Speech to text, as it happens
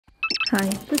Hi,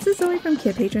 this is Zoe from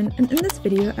Carepatron, and in this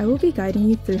video I will be guiding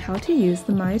you through how to use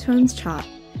the Myotomes chart.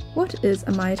 What is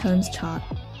a Myotomes chart?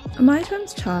 A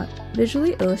Myotomes chart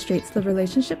visually illustrates the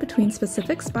relationship between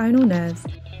specific spinal nerves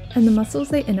and the muscles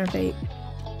they innervate.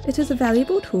 It is a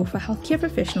valuable tool for healthcare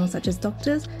professionals such as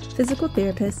doctors, physical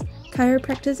therapists,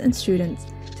 chiropractors, and students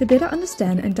to better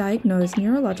understand and diagnose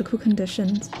neurological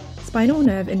conditions, spinal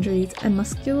nerve injuries, and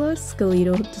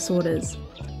musculoskeletal disorders.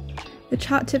 The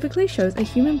chart typically shows a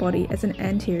human body as an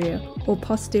anterior or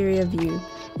posterior view,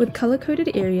 with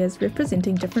color-coded areas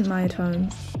representing different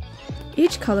myotomes.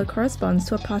 Each color corresponds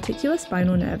to a particular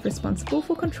spinal nerve responsible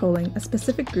for controlling a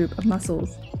specific group of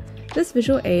muscles. This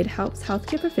visual aid helps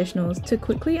healthcare professionals to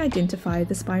quickly identify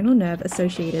the spinal nerve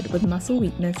associated with muscle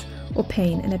weakness or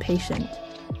pain in a patient.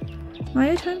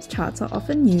 Myotomes charts are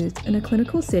often used in a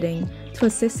clinical setting to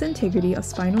assess the integrity of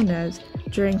spinal nerves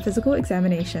during physical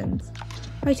examinations.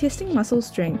 By testing muscle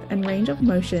strength and range of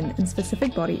motion in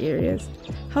specific body areas,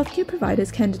 healthcare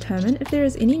providers can determine if there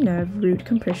is any nerve root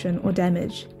compression or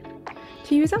damage.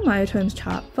 To use our Myotomes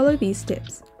chart, follow these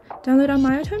steps. Download our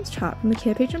Myotomes chart from the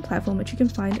Carepatron platform, which you can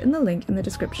find in the link in the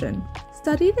description.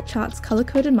 Study the chart's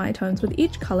color-coded myotomes, with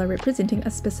each color representing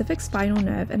a specific spinal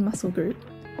nerve and muscle group.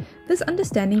 This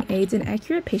understanding aids in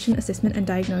accurate patient assessment and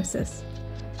diagnosis.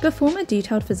 Perform a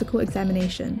detailed physical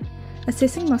examination,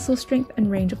 assessing muscle strength and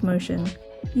range of motion.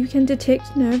 You can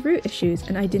detect nerve root issues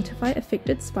and identify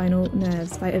affected spinal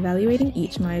nerves by evaluating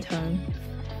each myotome.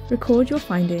 Record your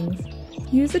findings.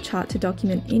 Use the chart to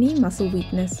document any muscle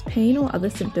weakness, pain, or other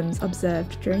symptoms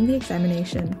observed during the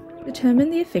examination.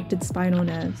 Determine the affected spinal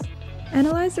nerves.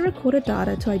 Analyze the recorded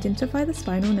data to identify the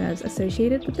spinal nerves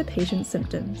associated with the patient's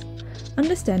symptoms.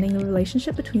 Understanding the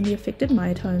relationship between the affected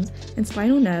myotomes and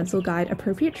spinal nerves will guide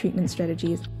appropriate treatment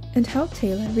strategies and help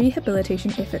tailor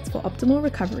rehabilitation efforts for optimal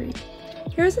recovery.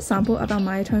 Here is a sample of our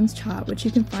Myotomes chart, which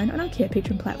you can find on our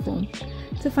Carepatron platform.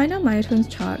 To find our Myotomes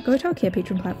chart, go to our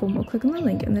Carepatron platform or click on the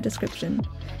link in the description.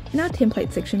 In our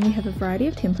template section, we have a variety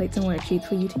of templates and worksheets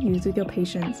for you to use with your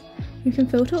patients. You can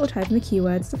filter or type in the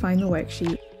keywords to find the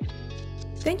worksheet.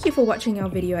 Thank you for watching our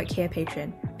video at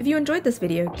Carepatron. If you enjoyed this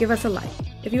video, give us a like.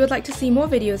 If you would like to see more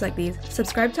videos like these,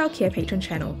 subscribe to our Carepatron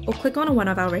channel or click on one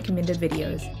of our recommended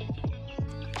videos.